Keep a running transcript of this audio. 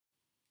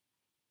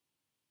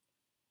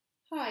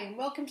Hi, and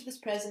welcome to this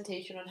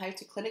presentation on how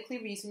to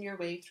clinically reason your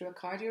way through a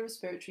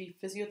cardiorespiratory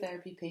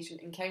physiotherapy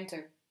patient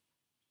encounter.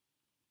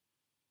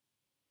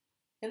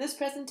 In this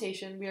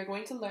presentation, we are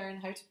going to learn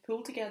how to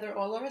pull together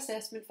all our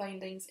assessment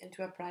findings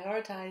into a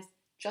prioritised,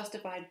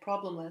 justified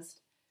problem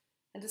list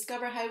and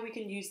discover how we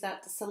can use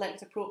that to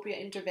select appropriate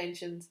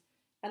interventions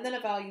and then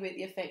evaluate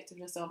the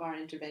effectiveness of our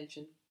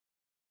intervention.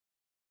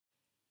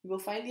 You will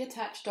find the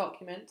attached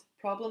document,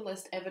 Problem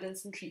List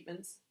Evidence and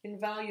Treatments,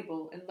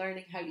 invaluable in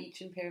learning how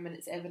each impairment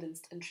is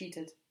evidenced and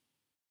treated.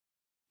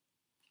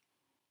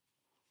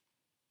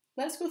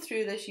 Let's go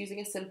through this using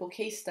a simple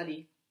case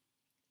study.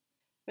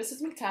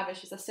 Mrs.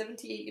 McTavish is a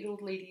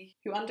 78-year-old lady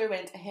who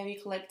underwent a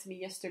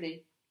hemicolectomy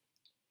yesterday.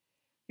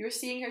 You are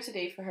seeing her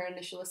today for her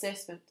initial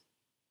assessment.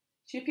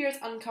 She appears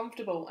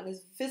uncomfortable and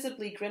is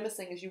visibly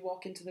grimacing as you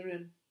walk into the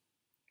room.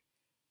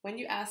 When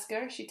you ask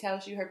her, she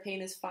tells you her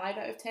pain is 5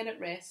 out of 10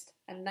 at rest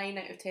and 9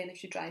 out of 10 if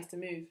she tries to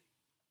move.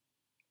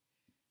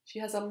 She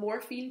has a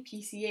morphine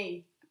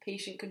PCA, a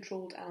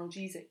patient-controlled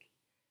analgesic.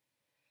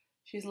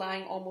 She is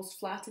lying almost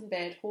flat in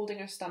bed, holding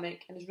her stomach,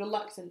 and is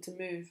reluctant to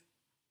move.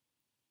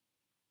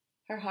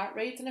 Her heart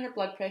rate and her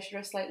blood pressure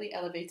are slightly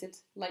elevated,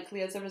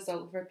 likely as a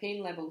result of her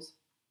pain levels.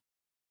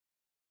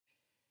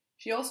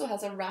 She also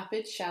has a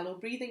rapid, shallow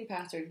breathing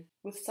pattern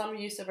with some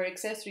use of her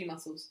accessory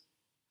muscles.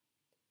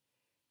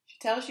 She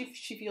tells you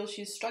she feels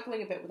she is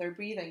struggling a bit with her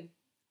breathing,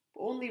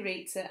 but only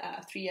rates it at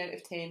a 3 out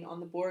of 10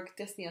 on the Borg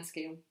dyspnea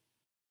scale.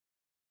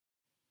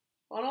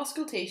 On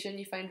auscultation,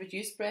 you find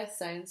reduced breath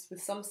sounds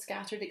with some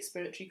scattered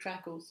expiratory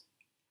crackles,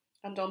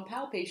 and on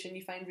palpation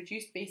you find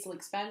reduced basal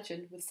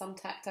expansion with some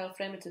tactile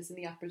fremitus in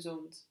the upper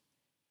zones.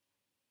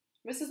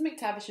 Mrs.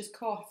 McTavish's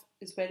cough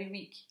is very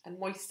weak and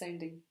moist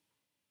sounding.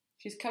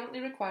 She is currently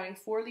requiring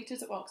 4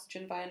 litres of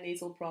oxygen via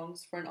nasal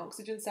prongs for an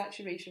oxygen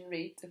saturation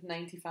rate of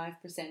 95%.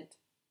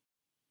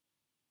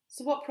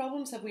 So what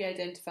problems have we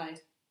identified?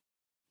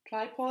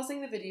 Try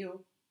pausing the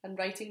video and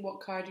writing what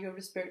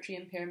cardiorespiratory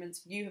impairments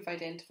you have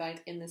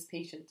identified in this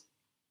patient.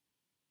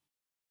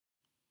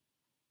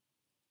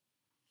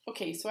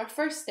 Okay, so our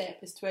first step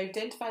is to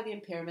identify the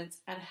impairments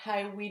and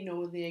how we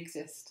know they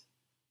exist.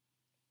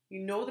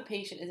 You know the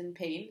patient is in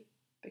pain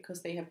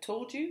because they have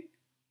told you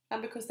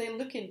and because they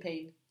look in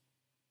pain.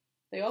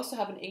 They also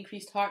have an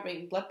increased heart rate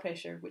and blood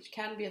pressure, which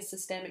can be a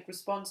systemic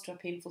response to a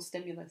painful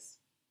stimulus.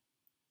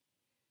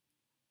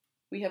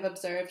 We have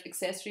observed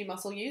accessory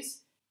muscle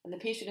use, and the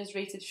patient is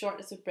rated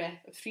shortness of breath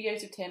of 3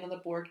 out of 10 on the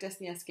Borg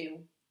dyspnea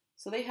scale,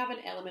 so they have an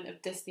element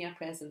of dyspnea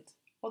present,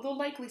 although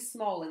likely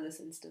small in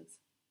this instance.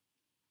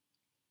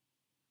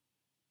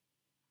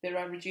 There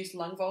are reduced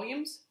lung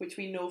volumes, which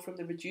we know from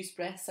the reduced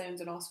breath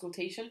sounds on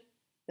auscultation,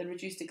 the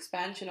reduced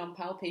expansion on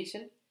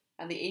palpation,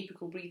 and the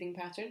apical breathing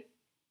pattern.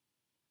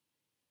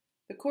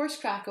 The coarse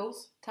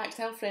crackles,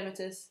 tactile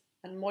fremitus,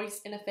 and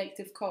moist,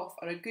 ineffective cough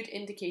are a good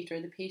indicator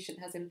the patient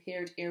has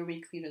impaired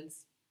airway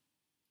clearance.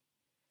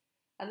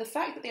 And the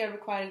fact that they are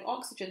requiring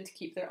oxygen to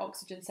keep their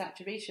oxygen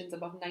saturations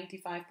above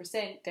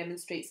 95%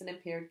 demonstrates an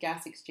impaired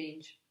gas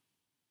exchange.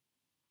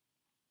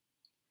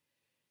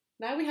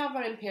 Now we have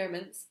our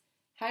impairments,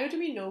 how do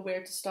we know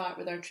where to start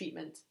with our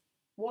treatment?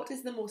 What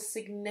is the most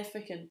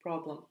significant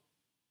problem?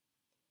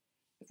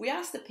 If we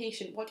ask the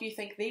patient, what do you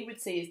think they would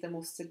say is the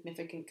most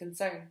significant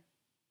concern?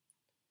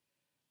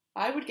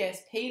 I would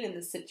guess pain in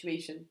this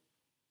situation.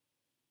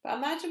 But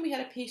imagine we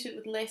had a patient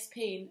with less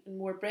pain and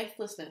more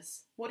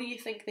breathlessness. What do you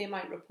think they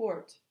might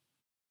report?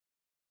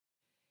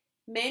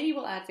 Many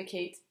will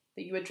advocate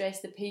that you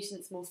address the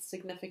patient's most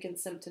significant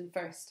symptom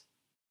first.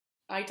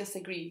 I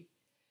disagree.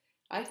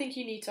 I think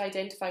you need to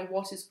identify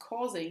what is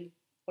causing,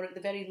 or at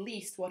the very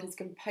least, what is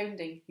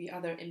compounding the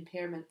other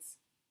impairments.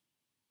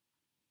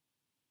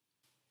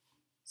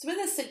 So in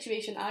this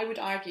situation, I would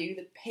argue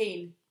that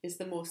pain is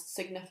the most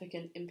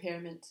significant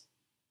impairment.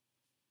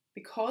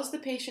 Because the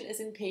patient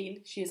is in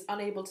pain, she is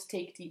unable to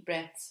take deep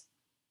breaths.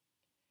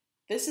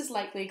 This has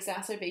likely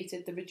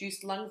exacerbated the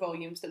reduced lung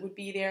volumes that would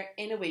be there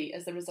anyway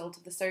as the result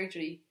of the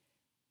surgery,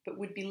 but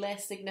would be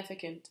less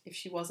significant if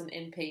she wasn't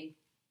in pain.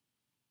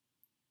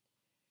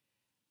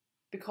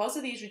 Because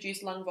of these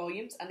reduced lung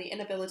volumes and the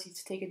inability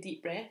to take a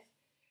deep breath,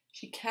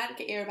 she can't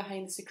get air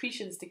behind the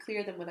secretions to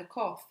clear them with a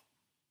cough.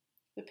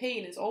 The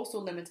pain is also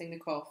limiting the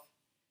cough.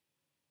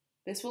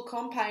 This will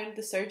compound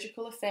the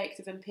surgical effect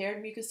of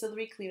impaired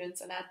mucociliary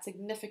clearance and add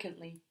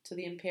significantly to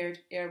the impaired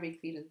airway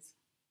clearance.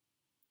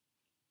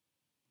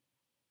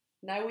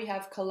 Now we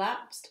have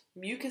collapsed,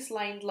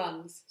 mucus-lined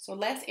lungs, so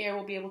less air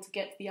will be able to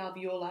get to the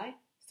alveoli,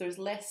 so there's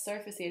less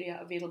surface area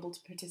available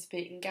to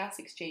participate in gas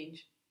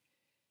exchange.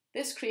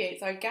 This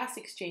creates our gas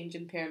exchange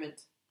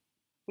impairment,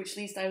 which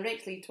leads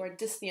directly to our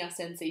dyspnea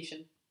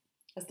sensation,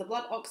 as the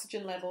blood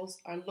oxygen levels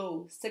are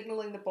low,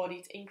 signalling the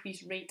body to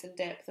increase rate and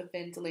depth of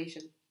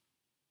ventilation.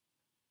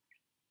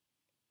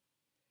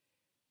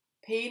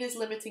 Pain is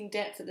limiting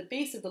depth at the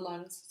base of the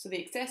lungs, so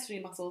the accessory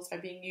muscles are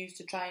being used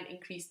to try and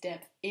increase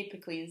depth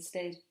apically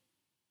instead.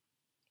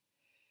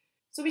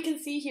 So we can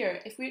see here,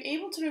 if we're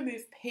able to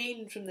remove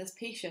pain from this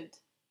patient,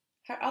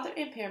 her other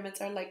impairments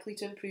are likely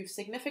to improve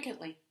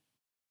significantly.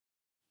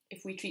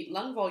 If we treat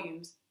lung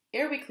volumes,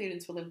 airway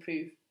clearance will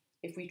improve.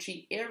 If we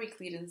treat airway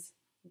clearance,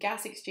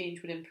 gas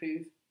exchange would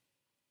improve.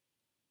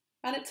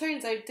 And it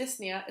turns out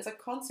dyspnea is a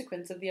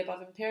consequence of the above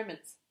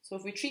impairments, so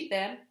if we treat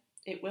them,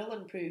 it will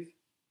improve.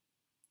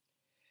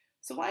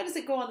 So why does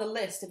it go on the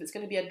list if it's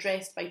going to be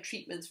addressed by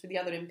treatments for the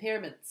other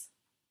impairments?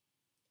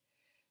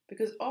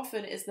 Because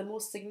often it's the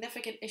most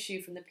significant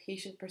issue from the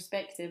patient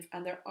perspective,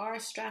 and there are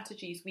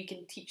strategies we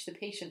can teach the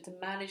patient to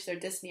manage their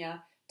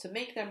dyspnea to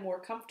make them more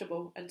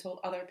comfortable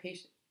until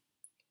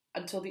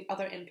the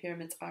other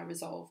impairments are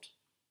resolved.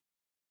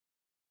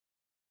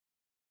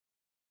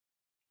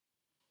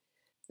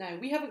 Now,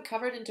 we haven't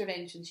covered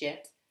interventions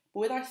yet,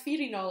 but with our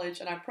theory knowledge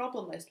and our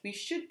problem list, we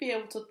should be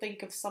able to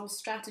think of some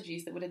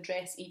strategies that would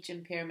address each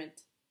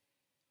impairment.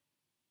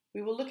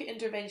 We will look at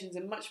interventions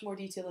in much more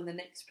detail in the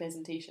next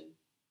presentation.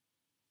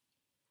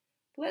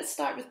 But let's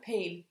start with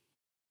pain.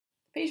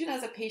 The patient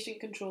has a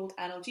patient-controlled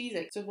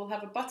analgesic, so we'll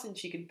have a button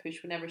she can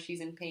push whenever she's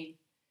in pain.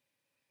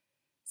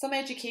 Some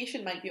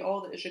education might be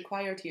all that is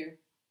required here.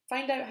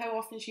 Find out how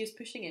often she is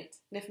pushing it,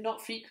 and if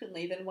not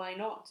frequently, then why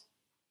not?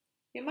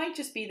 It might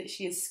just be that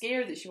she is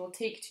scared that she will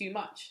take too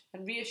much,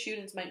 and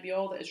reassurance might be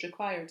all that is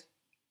required.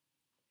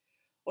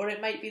 Or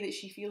it might be that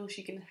she feels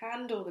she can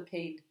handle the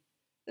pain.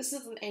 This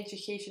is an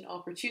education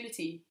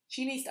opportunity.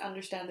 She needs to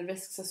understand the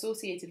risks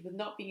associated with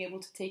not being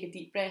able to take a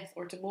deep breath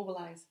or to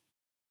mobilise.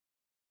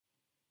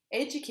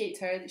 Educate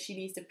her that she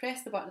needs to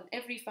press the button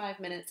every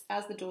 5 minutes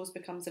as the dose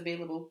becomes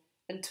available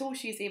until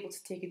she is able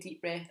to take a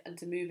deep breath and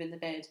to move in the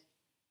bed.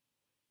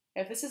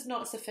 If this is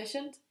not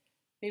sufficient,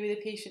 maybe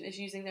the patient is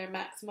using their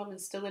maximum and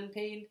still in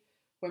pain,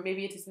 or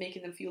maybe it is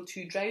making them feel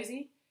too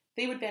drowsy,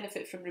 they would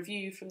benefit from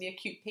review from the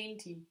acute pain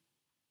team.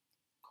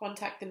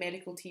 Contact the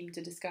medical team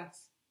to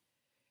discuss.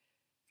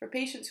 For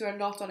patients who are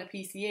not on a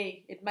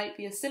PCA, it might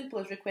be as simple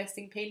as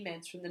requesting pain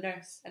meds from the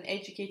nurse and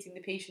educating the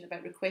patient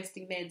about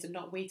requesting meds and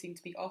not waiting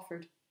to be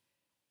offered.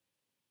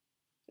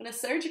 In a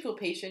surgical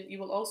patient, you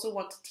will also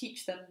want to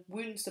teach them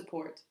wound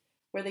support,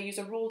 where they use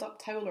a rolled up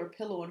towel or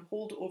pillow and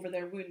hold over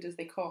their wound as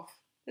they cough.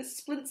 This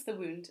splints the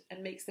wound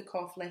and makes the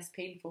cough less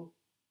painful.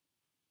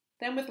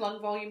 Then with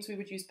lung volumes we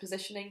would use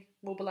positioning,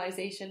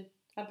 mobilisation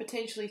and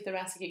potentially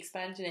thoracic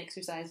expansion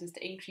exercises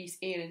to increase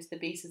air into the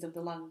bases of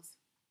the lungs.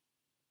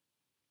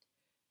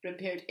 For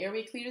impaired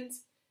airway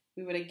clearance,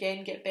 we would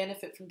again get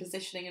benefit from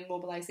positioning and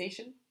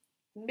mobilisation,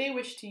 and may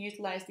wish to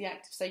utilise the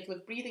active cycle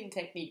of breathing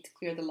technique to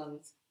clear the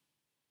lungs.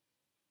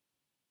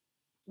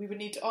 We would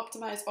need to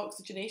optimise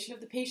oxygenation of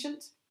the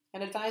patient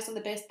and advise on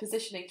the best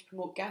positioning to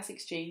promote gas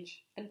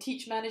exchange and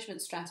teach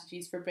management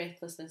strategies for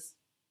breathlessness.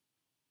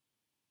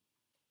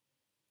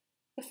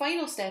 The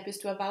final step is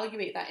to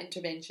evaluate that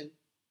intervention.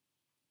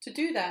 To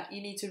do that,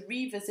 you need to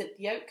revisit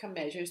the outcome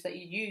measures that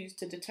you used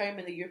to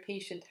determine that your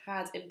patient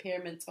had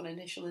impairments on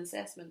initial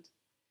assessment.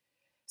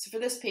 So for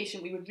this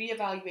patient, we would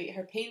re-evaluate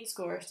her pain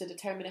scores to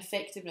determine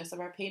effectiveness of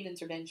our pain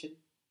intervention.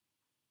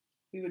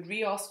 We would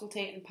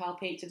re-auscultate and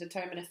palpate to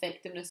determine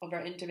effectiveness of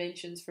our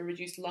interventions for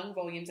reduced lung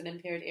volumes and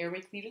impaired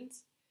airway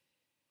clearance.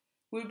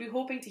 We would be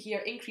hoping to hear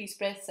increased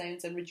breath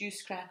sounds and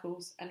reduced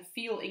crackles and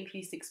feel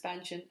increased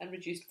expansion and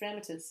reduced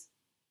fremitus.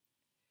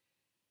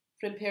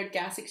 For impaired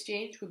gas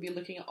exchange, we'd be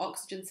looking at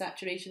oxygen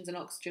saturations and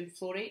oxygen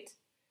flow rate.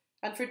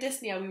 And for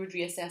dyspnea, we would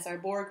reassess our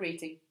Borg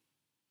rating.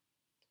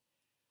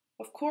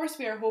 Of course,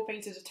 we are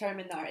hoping to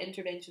determine that our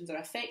interventions are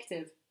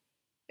effective,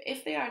 but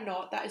if they are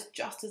not, that is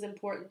just as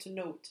important to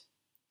note.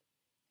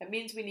 It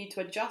means we need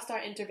to adjust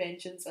our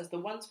interventions as the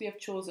ones we have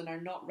chosen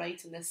are not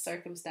right in this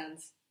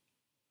circumstance.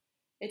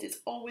 It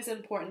is always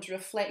important to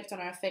reflect on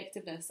our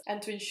effectiveness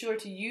and to ensure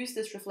to use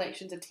this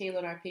reflection to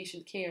tailor our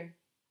patient care.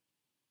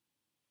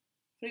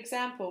 For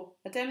example,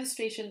 a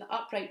demonstration that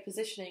upright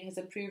positioning has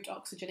improved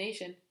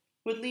oxygenation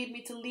would lead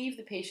me to leave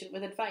the patient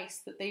with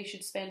advice that they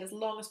should spend as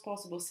long as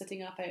possible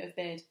sitting up out of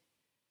bed.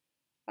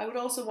 I would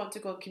also want to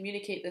go and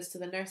communicate this to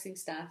the nursing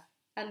staff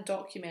and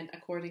document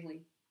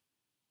accordingly.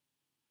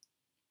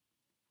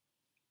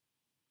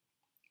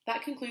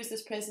 That concludes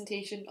this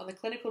presentation on the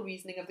clinical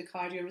reasoning of the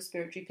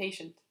cardiorespiratory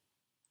patient.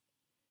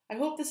 I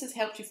hope this has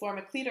helped you form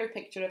a clearer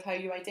picture of how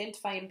you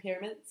identify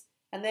impairments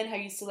and then how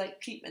you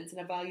select treatments and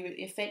evaluate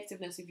the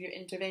effectiveness of your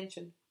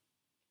intervention.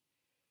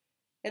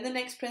 In the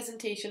next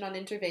presentation on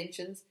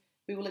interventions,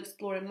 we will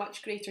explore in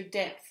much greater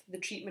depth the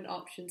treatment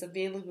options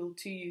available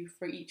to you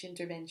for each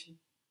intervention.